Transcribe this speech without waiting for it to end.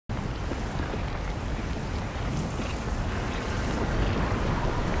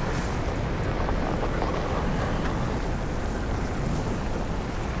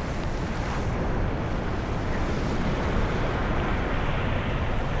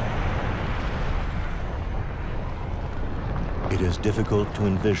It is difficult to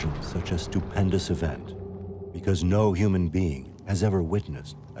envision such a stupendous event because no human being has ever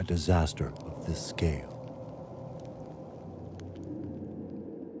witnessed a disaster of this scale.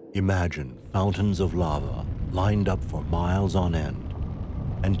 Imagine fountains of lava lined up for miles on end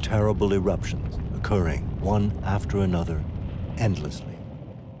and terrible eruptions occurring one after another endlessly.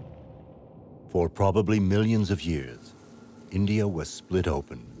 For probably millions of years, India was split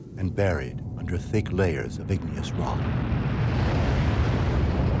open and buried under thick layers of igneous rock.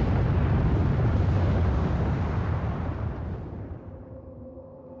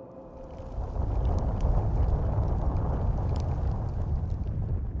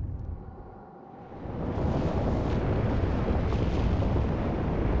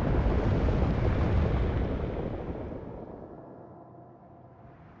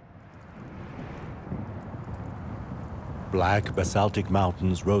 Black basaltic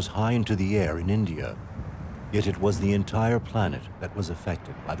mountains rose high into the air in India, yet it was the entire planet that was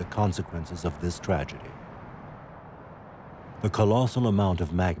affected by the consequences of this tragedy. The colossal amount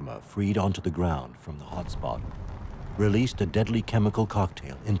of magma freed onto the ground from the hotspot released a deadly chemical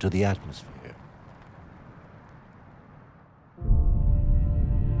cocktail into the atmosphere.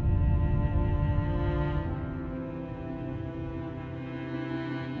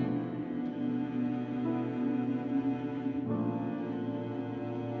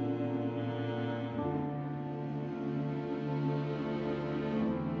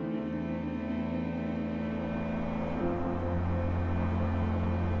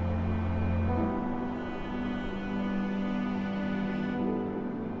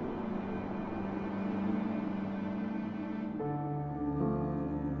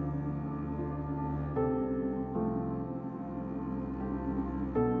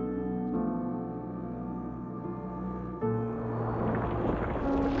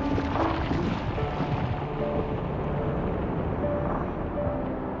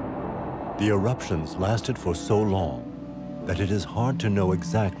 The eruptions lasted for so long that it is hard to know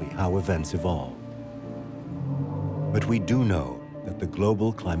exactly how events evolved. But we do know that the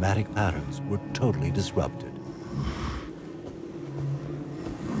global climatic patterns were totally disrupted.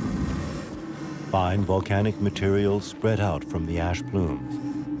 Fine volcanic materials spread out from the ash plumes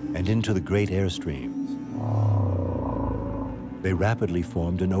and into the great airstreams. They rapidly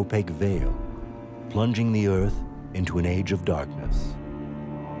formed an opaque veil, plunging the Earth into an age of darkness.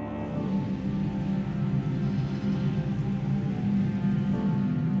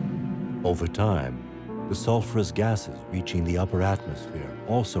 Over time, the sulfurous gases reaching the upper atmosphere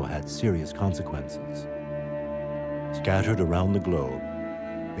also had serious consequences. Scattered around the globe,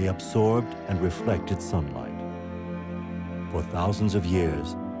 they absorbed and reflected sunlight. For thousands of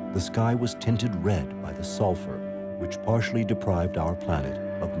years, the sky was tinted red by the sulfur, which partially deprived our planet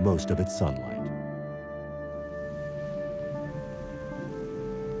of most of its sunlight.